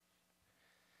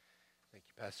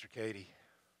Thank you, Pastor Katie.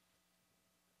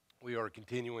 We are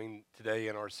continuing today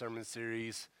in our sermon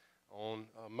series on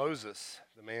Moses,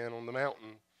 the man on the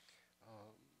mountain.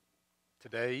 Um,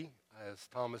 Today, as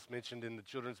Thomas mentioned in the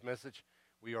children's message,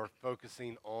 we are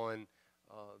focusing on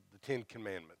the Ten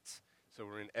Commandments. So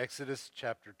we're in Exodus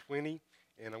chapter 20,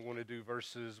 and I'm going to do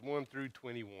verses 1 through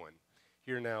 21.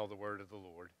 Hear now the word of the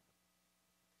Lord.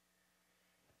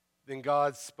 Then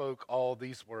God spoke all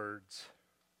these words.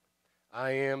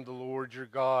 I am the Lord your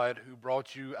God who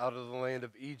brought you out of the land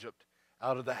of Egypt,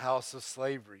 out of the house of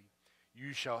slavery.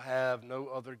 You shall have no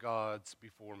other gods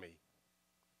before me.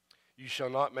 You shall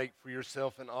not make for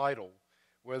yourself an idol,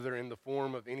 whether in the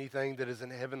form of anything that is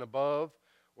in heaven above,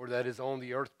 or that is on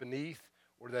the earth beneath,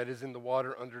 or that is in the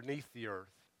water underneath the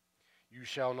earth. You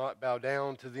shall not bow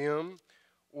down to them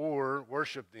or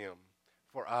worship them,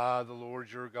 for I, the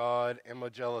Lord your God, am a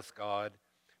jealous God,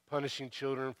 punishing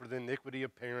children for the iniquity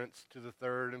of parents to the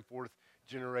third and fourth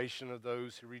generation of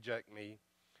those who reject me,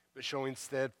 but showing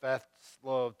steadfast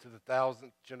love to the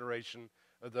thousandth generation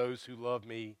of those who love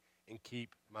me and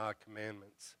keep my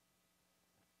commandments.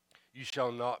 You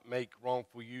shall not make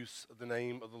wrongful use of the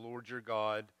name of the Lord your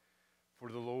God, for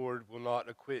the Lord will not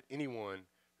acquit anyone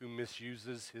who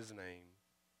misuses his name.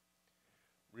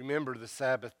 Remember the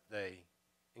Sabbath day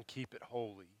and keep it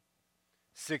holy.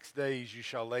 6 days you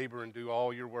shall labor and do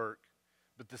all your work,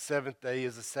 but the seventh day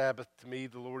is a Sabbath to me,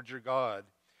 the Lord your God.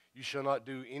 You shall not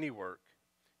do any work.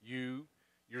 You,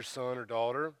 your son or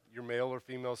daughter, your male or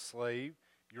female slave,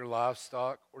 your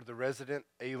livestock, or the resident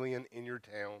alien in your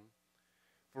town.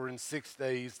 For in 6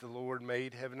 days the Lord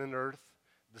made heaven and earth,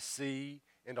 the sea,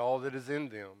 and all that is in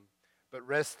them, but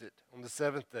rested on the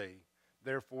seventh day.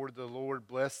 Therefore the Lord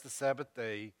blessed the Sabbath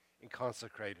day and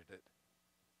consecrated it.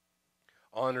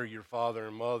 Honor your father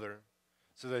and mother,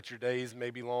 so that your days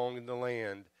may be long in the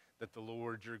land that the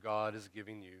Lord your God is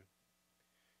giving you.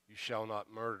 You shall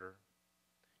not murder.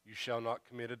 You shall not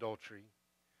commit adultery.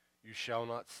 You shall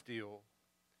not steal.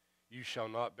 You shall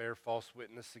not bear false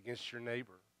witness against your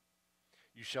neighbor.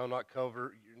 You shall not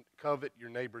covet your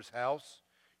neighbor's house.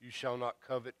 You shall not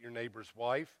covet your neighbor's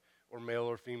wife, or male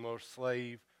or female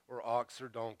slave, or ox or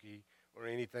donkey, or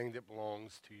anything that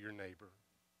belongs to your neighbor.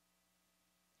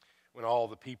 When all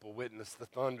the people witnessed the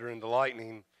thunder and the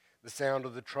lightning, the sound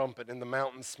of the trumpet and the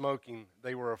mountain smoking,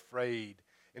 they were afraid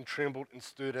and trembled and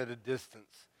stood at a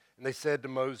distance. And they said to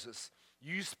Moses,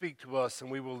 You speak to us and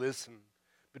we will listen,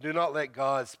 but do not let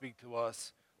God speak to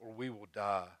us or we will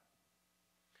die.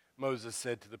 Moses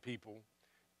said to the people,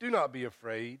 Do not be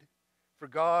afraid, for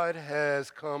God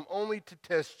has come only to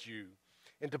test you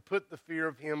and to put the fear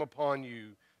of him upon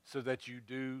you so that you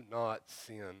do not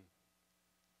sin.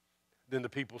 Then the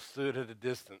people stood at a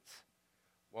distance,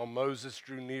 while Moses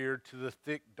drew near to the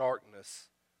thick darkness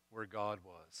where God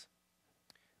was.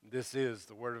 This is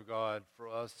the word of God for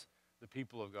us, the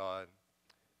people of God.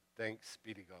 Thanks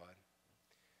be to God.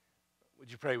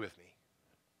 Would you pray with me?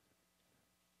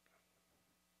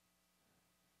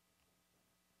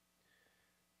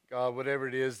 God, whatever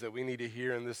it is that we need to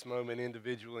hear in this moment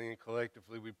individually and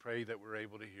collectively, we pray that we're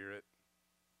able to hear it.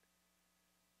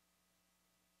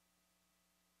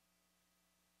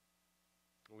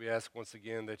 We ask once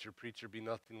again that your preacher be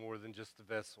nothing more than just a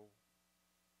vessel,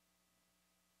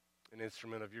 an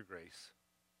instrument of your grace.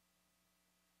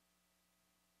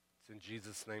 It's in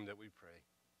Jesus' name that we pray.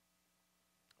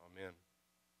 Amen.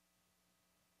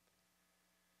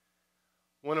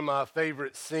 One of my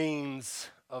favorite scenes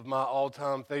of my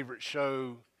all-time favorite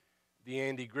show, the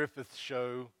Andy Griffith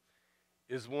Show,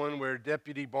 is one where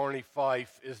Deputy Barney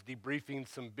Fife is debriefing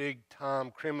some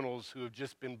big-time criminals who have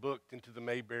just been booked into the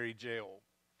Mayberry jail.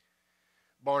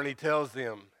 Barney tells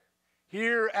them,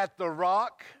 Here at the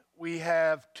Rock, we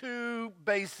have 2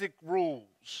 basic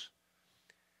rules.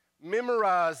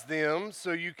 Memorize them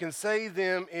so you can say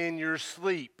them in your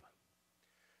sleep.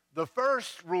 The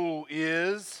first rule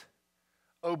is,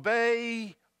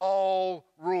 obey all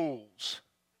rules.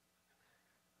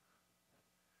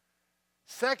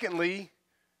 Secondly,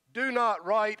 do not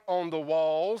write on the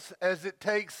walls, as it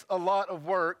takes a lot of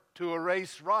work to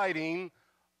erase writing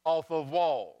off of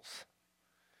walls.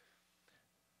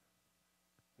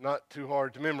 Not too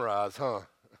hard to memorize, huh?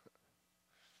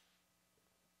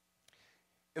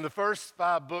 In the first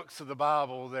 5 books of the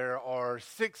Bible, there are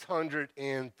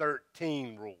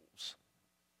 613 rules,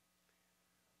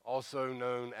 also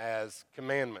known as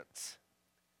commandments.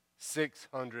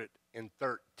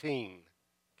 613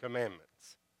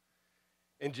 commandments.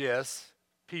 And yes,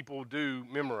 people do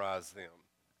memorize them.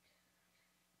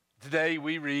 Today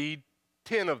we read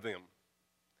 10 of them.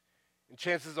 And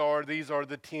chances are these are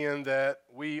the 10 that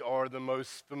we are the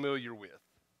most familiar with.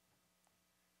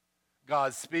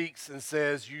 God speaks and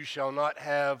says, "You shall not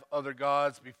have other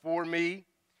gods before me.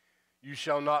 You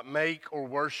shall not make or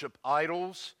worship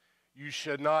idols. You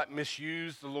should not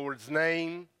misuse the Lord's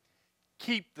name.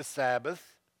 Keep the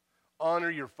Sabbath. Honor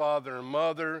your father and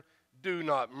mother. Do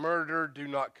not murder. Do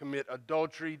not commit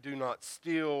adultery. Do not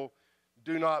steal.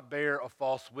 Do not bear a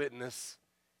false witness.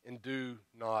 And do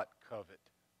not covet."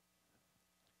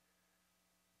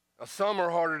 Now, some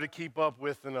are harder to keep up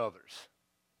with than others.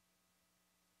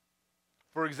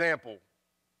 For example,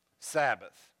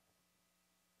 Sabbath.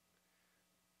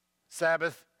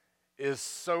 Sabbath is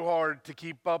so hard to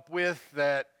keep up with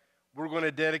that we're going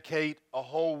to dedicate a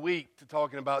whole week to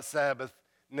talking about Sabbath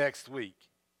next week.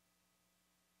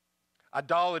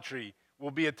 Idolatry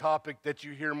will be a topic that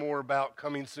you hear more about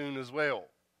coming soon as well.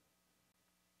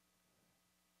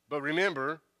 But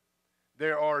remember,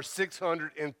 there are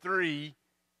 603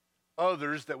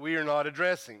 others that we are not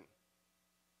addressing.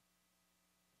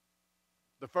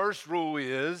 The first rule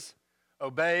is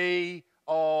obey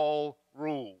all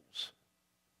rules.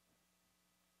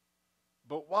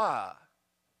 But why?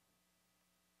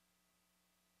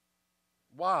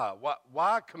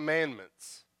 Why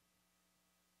commandments?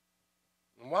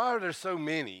 And why are there so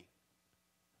many?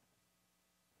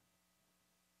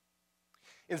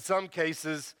 In some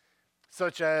cases,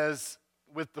 such as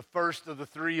with the first of the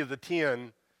 3 of the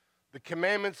 10, the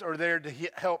commandments are there to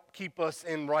help keep us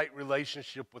in right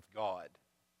relationship with God.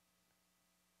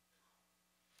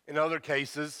 In other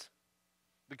cases,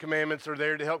 the commandments are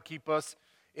there to help keep us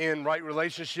in right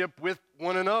relationship with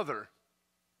one another.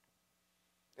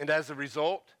 And as a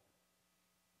result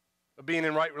of being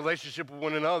in right relationship with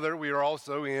one another, we are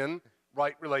also in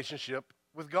right relationship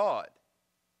with God.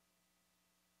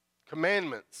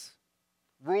 Commandments,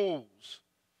 rules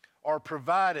are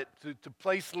provided to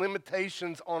place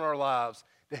limitations on our lives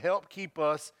to help keep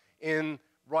us in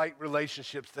right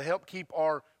relationships, to help keep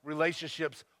our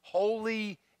relationships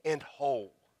holy and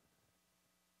whole.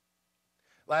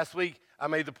 Last week, I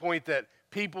made the point that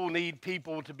people need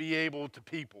people to be able to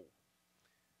people.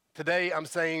 Today, I'm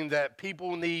saying that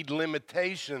people need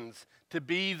limitations to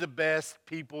be the best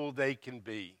people they can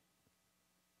be.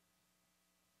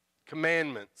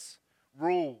 Commandments,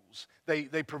 rules,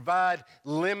 they provide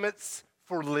limits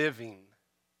for living.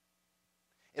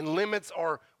 And limits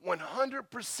are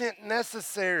 100%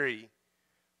 necessary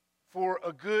for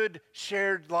a good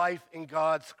shared life in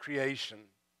God's creation.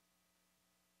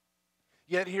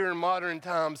 Yet here in modern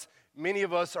times, many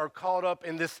of us are caught up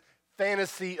in this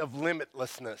fantasy of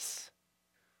limitlessness.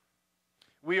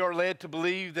 We are led to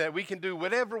believe that we can do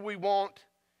whatever we want,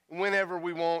 whenever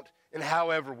we want, and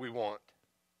however we want.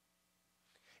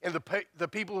 And the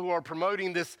people who are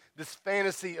promoting this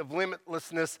fantasy of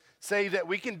limitlessness say that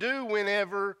we can do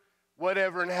whenever,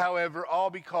 whatever, and however, all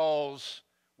because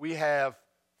we have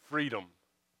freedom.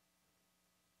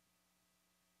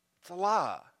 It's a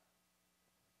lie.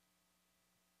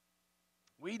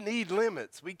 We need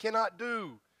limits. We cannot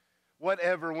do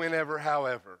whatever, whenever,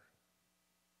 however.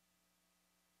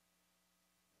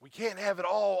 We can't have it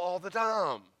all the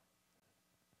time,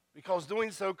 because doing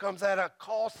so comes at a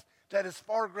cost that is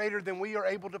far greater than we are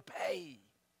able to pay.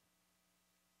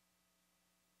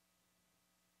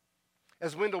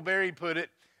 As Wendell Berry put it,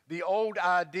 the old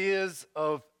ideas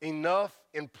of enough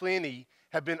and plenty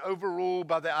have been overruled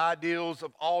by the ideals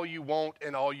of all you want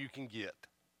and all you can get.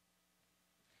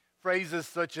 Phrases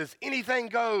such as anything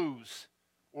goes,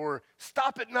 or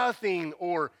stop at nothing,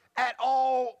 or at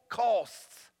all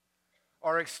costs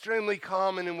are extremely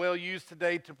common and well used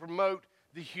today to promote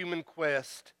the human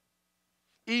quest,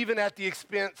 even at the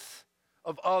expense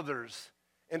of others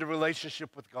and a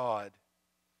relationship with God.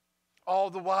 All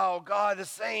the while, God is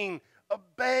saying,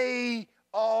 obey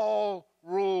all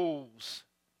rules.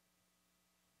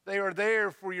 They are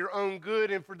there for your own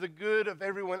good and for the good of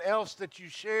everyone else that you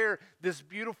share this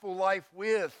beautiful life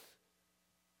with.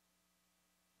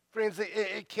 Friends,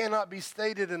 it cannot be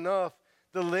stated enough.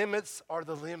 The limits are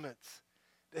the limits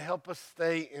to help us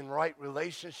stay in right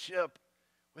relationship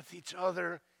with each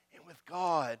other and with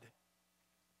God.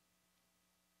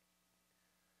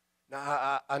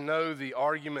 Now, I know the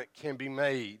argument can be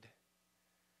made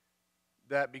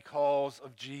that because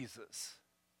of Jesus,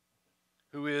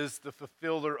 who is the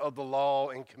fulfiller of the law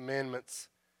and commandments,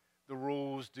 the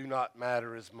rules do not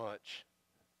matter as much.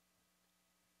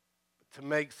 But to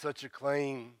make such a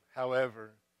claim,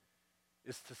 however,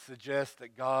 is to suggest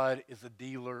that God is a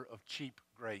dealer of cheap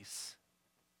grace.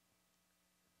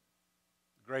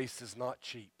 Grace is not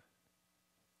cheap.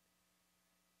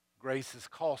 Grace is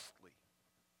costly,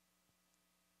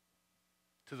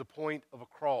 to the point of a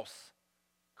cross,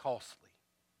 costly.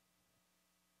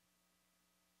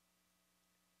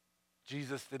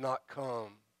 Jesus did not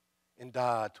come and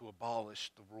die to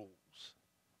abolish the rules.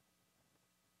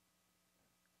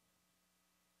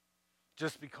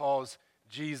 Just because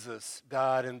Jesus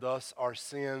died and thus our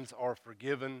sins are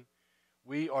forgiven,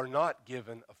 we are not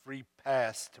given a free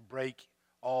pass to break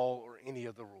all or any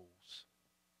of the rules.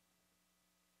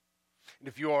 And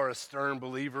if you are a stern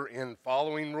believer in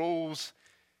following rules,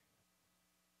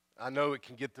 I know it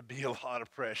can get to be a lot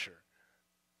of pressure.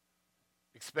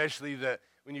 Especially that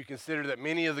when you consider that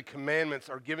many of the commandments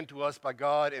are given to us by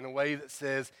God in a way that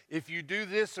says, if you do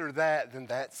this or that, then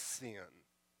that's sin.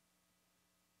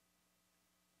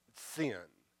 It's sin.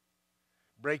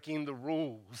 Breaking the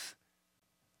rules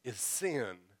is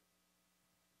sin.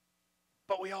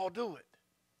 But we all do it.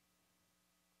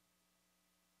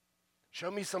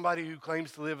 Show me somebody who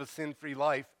claims to live a sin-free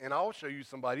life, and I'll show you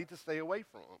somebody to stay away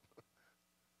from.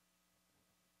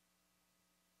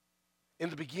 In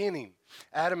the beginning,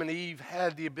 Adam and Eve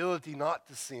had the ability not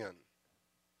to sin.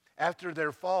 After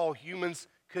their fall, humans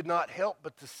could not help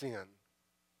but to sin.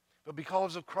 But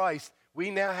because of Christ, we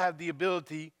now have the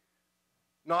ability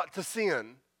not to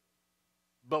sin,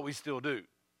 but we still do.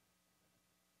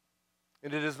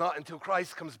 And it is not until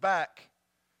Christ comes back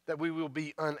that we will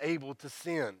be unable to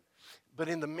sin. But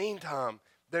in the meantime,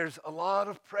 there's a lot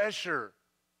of pressure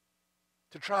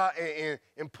to try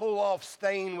and pull off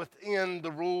staying within the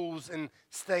rules and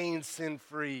staying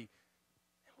sin-free.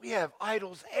 We have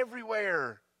idols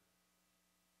everywhere.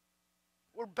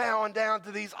 We're bowing down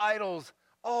to these idols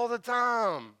all the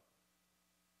time.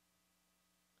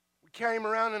 We carry them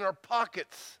around in our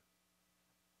pockets.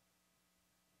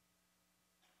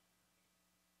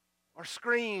 Our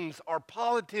screens, our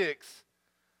politics.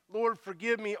 Lord,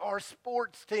 forgive me, our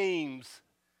sports teams.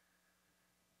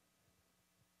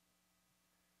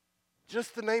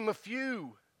 Just to name a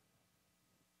few.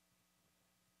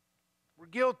 We're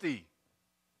guilty.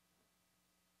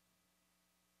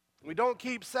 We don't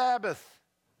keep Sabbath.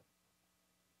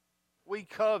 We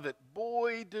covet.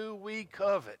 Boy, do we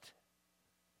covet.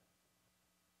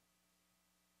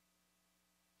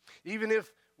 Even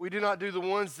if we do not do the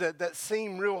ones that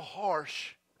seem real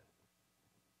harsh,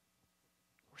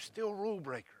 we're still rule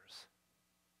breakers.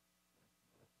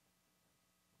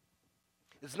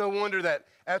 It's no wonder that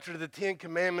after the 10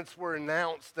 Commandments were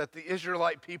announced that the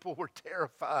Israelite people were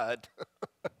terrified.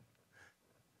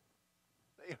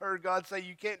 They heard God say,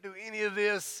 you can't do any of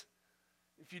this.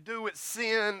 If you do, it's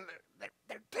sin.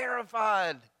 They're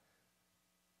terrified.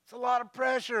 It's a lot of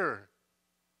pressure.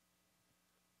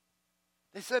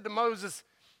 They said to Moses,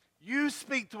 you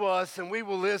speak to us and we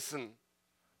will listen,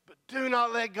 but do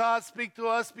not let God speak to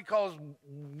us because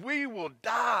we will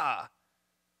die.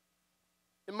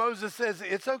 And Moses says,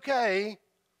 it's okay.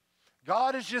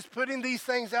 God is just putting these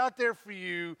things out there for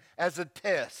you as a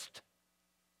test.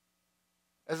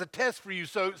 As a test for you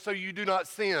so you do not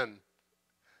sin.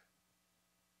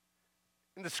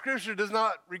 And the scripture does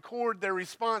not record their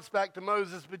response back to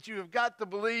Moses, but you have got to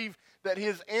believe that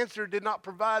his answer did not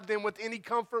provide them with any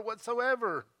comfort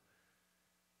whatsoever.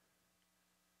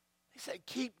 He said,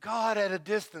 keep God at a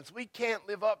distance. We can't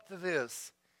live up to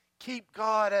this. Keep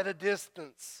God at a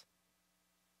distance.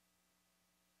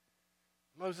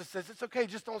 Moses says, it's okay,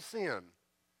 just don't sin. And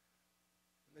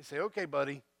they say, okay,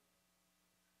 buddy.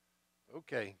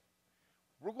 Okay.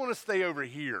 We're going to stay over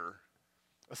here,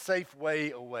 a safe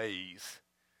way a ways.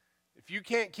 If you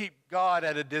can't keep God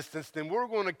at a distance, then we're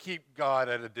going to keep God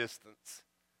at a distance.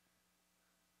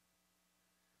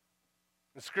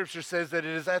 The scripture says that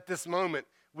it is at this moment,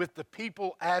 with the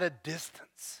people at a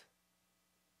distance,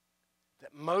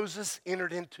 that Moses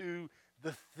entered into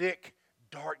the thick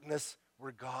darkness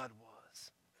where God was.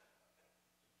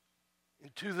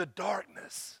 Into the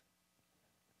darkness.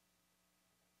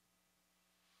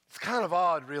 It's kind of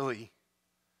odd, really,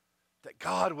 that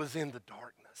God was in the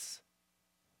darkness.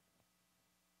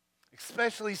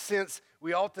 Especially since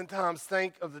we oftentimes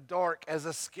think of the dark as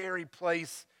a scary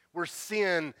place where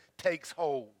sin takes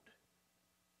hold.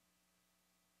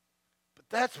 But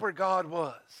that's where God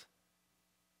was.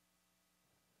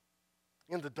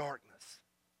 In the darkness.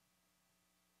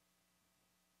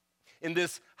 In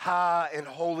this high and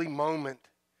holy moment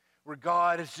where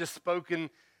God has just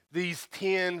spoken these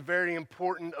 10 very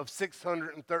important of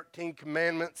 613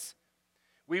 commandments,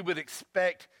 we would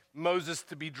expect Moses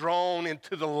to be drawn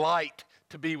into the light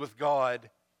to be with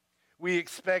God. We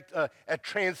expect a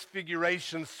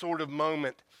transfiguration sort of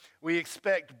moment. We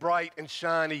expect bright and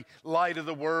shiny light of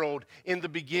the world. In the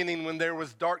beginning, when there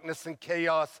was darkness and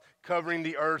chaos covering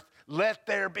the earth, let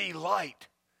there be light.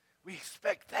 We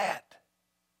expect that.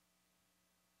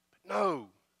 But no.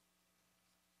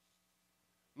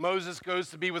 Moses goes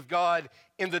to be with God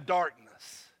in the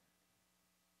darkness.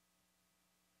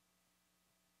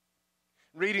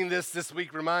 Reading this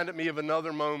week reminded me of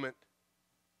another moment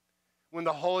when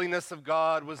the holiness of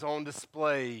God was on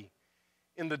display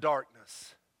in the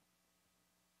darkness.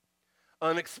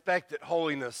 Unexpected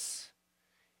holiness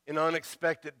in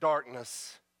unexpected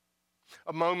darkness.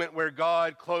 A moment where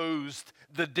God closed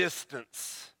the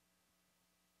distance.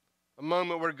 A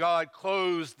moment where God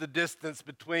closed the distance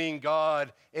between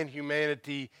God and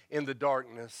humanity in the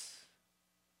darkness.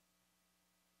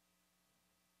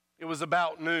 It was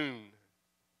about noon.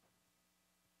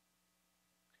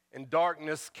 And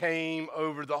darkness came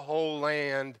over the whole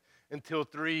land until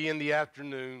 3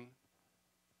 p.m,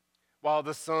 while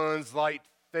the sun's light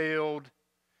failed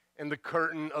and the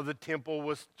curtain of the temple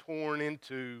was torn in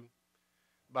two.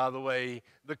 By the way,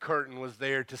 the curtain was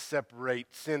there to separate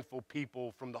sinful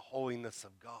people from the holiness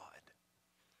of God.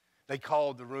 They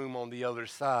called the room on the other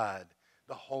side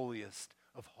the holiest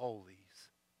of holies.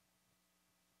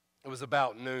 It was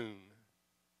about noon.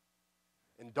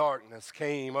 And darkness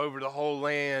came over the whole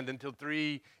land until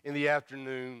 3 p.m.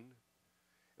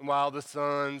 And while the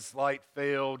sun's light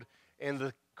failed and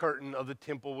the curtain of the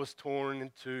temple was torn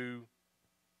in two,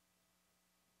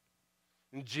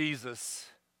 and Jesus,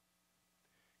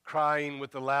 crying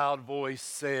with a loud voice,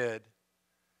 said,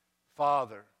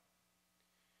 "Father,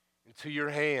 into your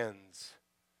hands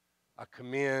I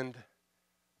commend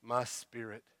my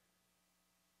spirit."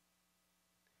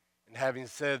 And having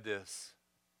said this,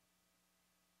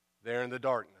 there in the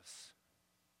darkness,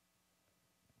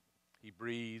 he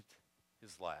breathed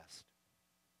his last.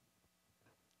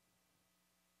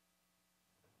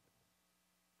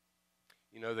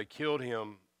 You know, they killed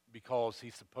him because he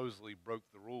supposedly broke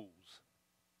the rules.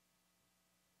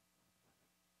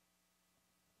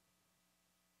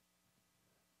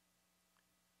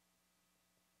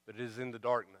 But it is in the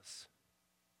darkness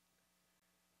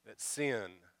that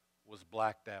sin was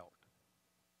blacked out.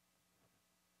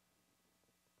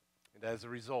 And as a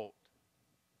result,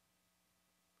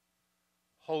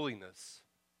 holiness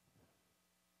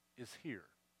is here.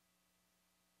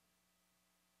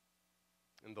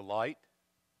 In the light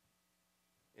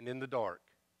and in the dark,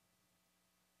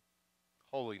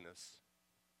 holiness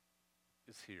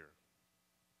is here.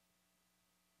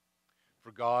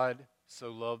 For God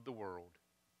so loved the world,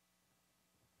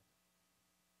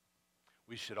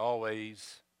 we should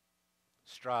always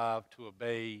strive to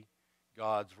obey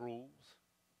God's rules.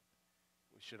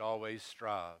 We should always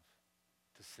strive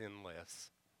to sin less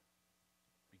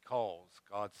because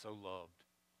God so loved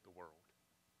the world.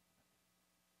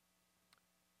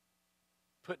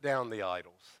 Put down the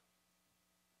idols.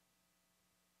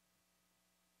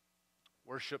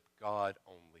 Worship God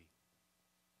only.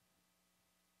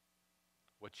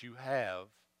 What you have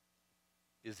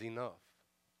is enough.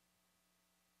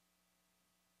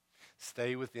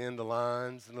 Stay within the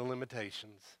lines and the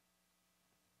limitations.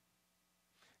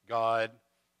 God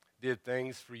did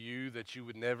things for you that you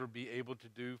would never be able to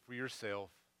do for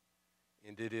yourself,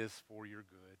 and it is for your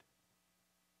good.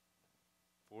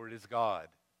 For it is God,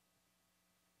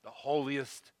 the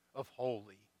holiest of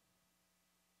holy,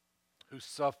 who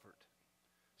suffered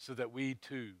so that we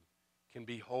too can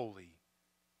be holy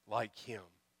like him,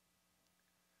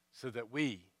 so that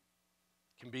we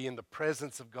can be in the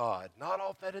presence of God, not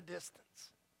off at a distance,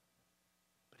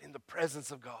 but in the presence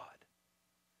of God,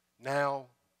 now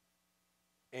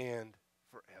and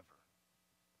forever.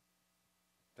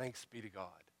 Thanks be to God.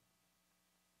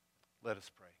 Let us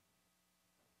pray.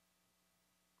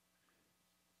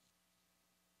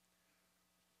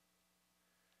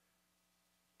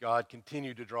 God,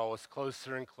 continue to draw us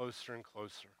closer and closer and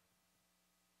closer.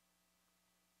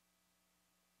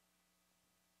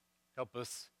 Help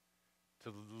us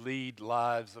to lead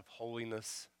lives of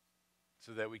holiness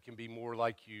so that we can be more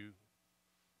like you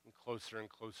and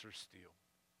closer still.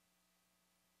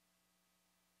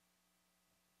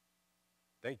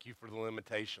 Thank you for the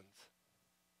limitations.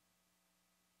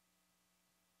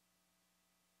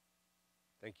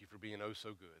 Thank you for being oh so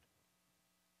good.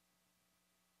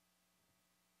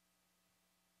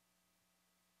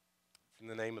 It's in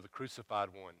the name of the crucified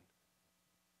one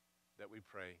that we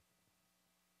pray.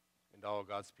 And all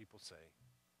God's people say,